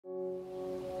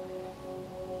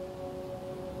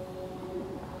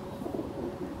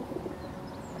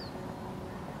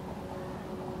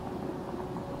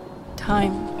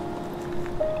time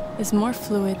is more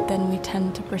fluid than we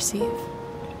tend to perceive.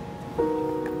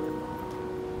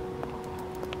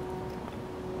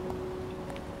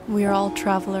 We are all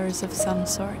travelers of some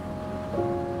sort,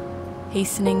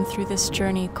 hastening through this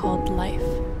journey called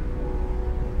life.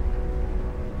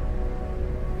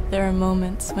 There are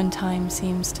moments when time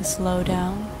seems to slow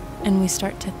down and we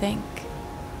start to think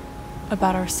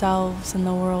about ourselves and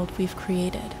the world we've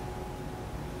created.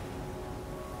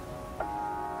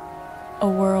 A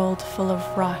world full of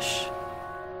rush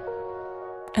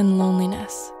and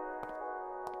loneliness.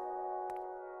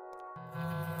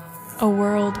 A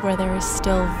world where there is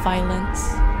still violence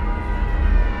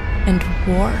and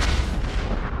war.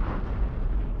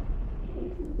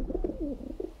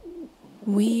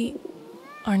 We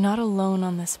are not alone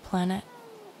on this planet,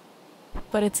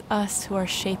 but it's us who are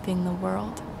shaping the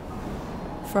world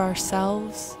for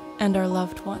ourselves and our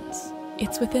loved ones.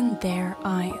 It's within their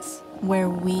eyes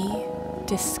where we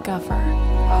discover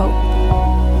hope.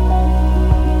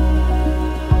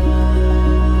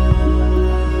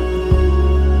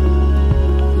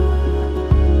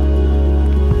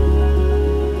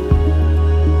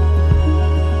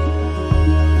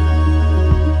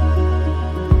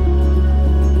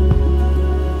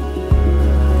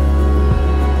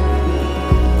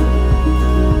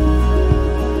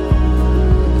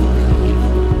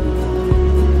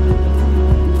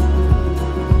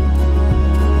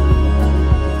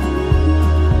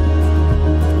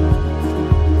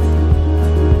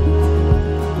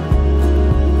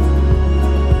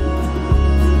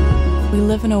 We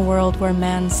live in a world where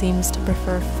man seems to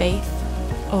prefer faith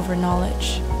over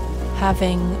knowledge,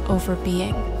 having over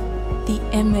being, the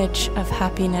image of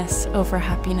happiness over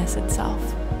happiness itself.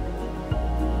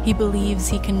 He believes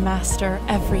he can master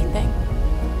everything,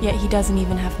 yet he doesn't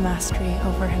even have mastery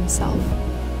over himself.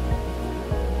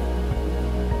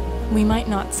 We might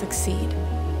not succeed,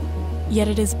 yet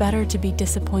it is better to be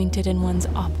disappointed in one's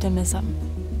optimism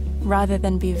rather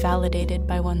than be validated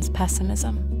by one's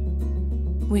pessimism.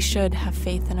 We should have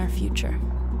faith in our future,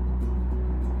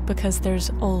 because there's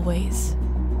always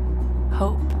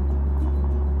hope.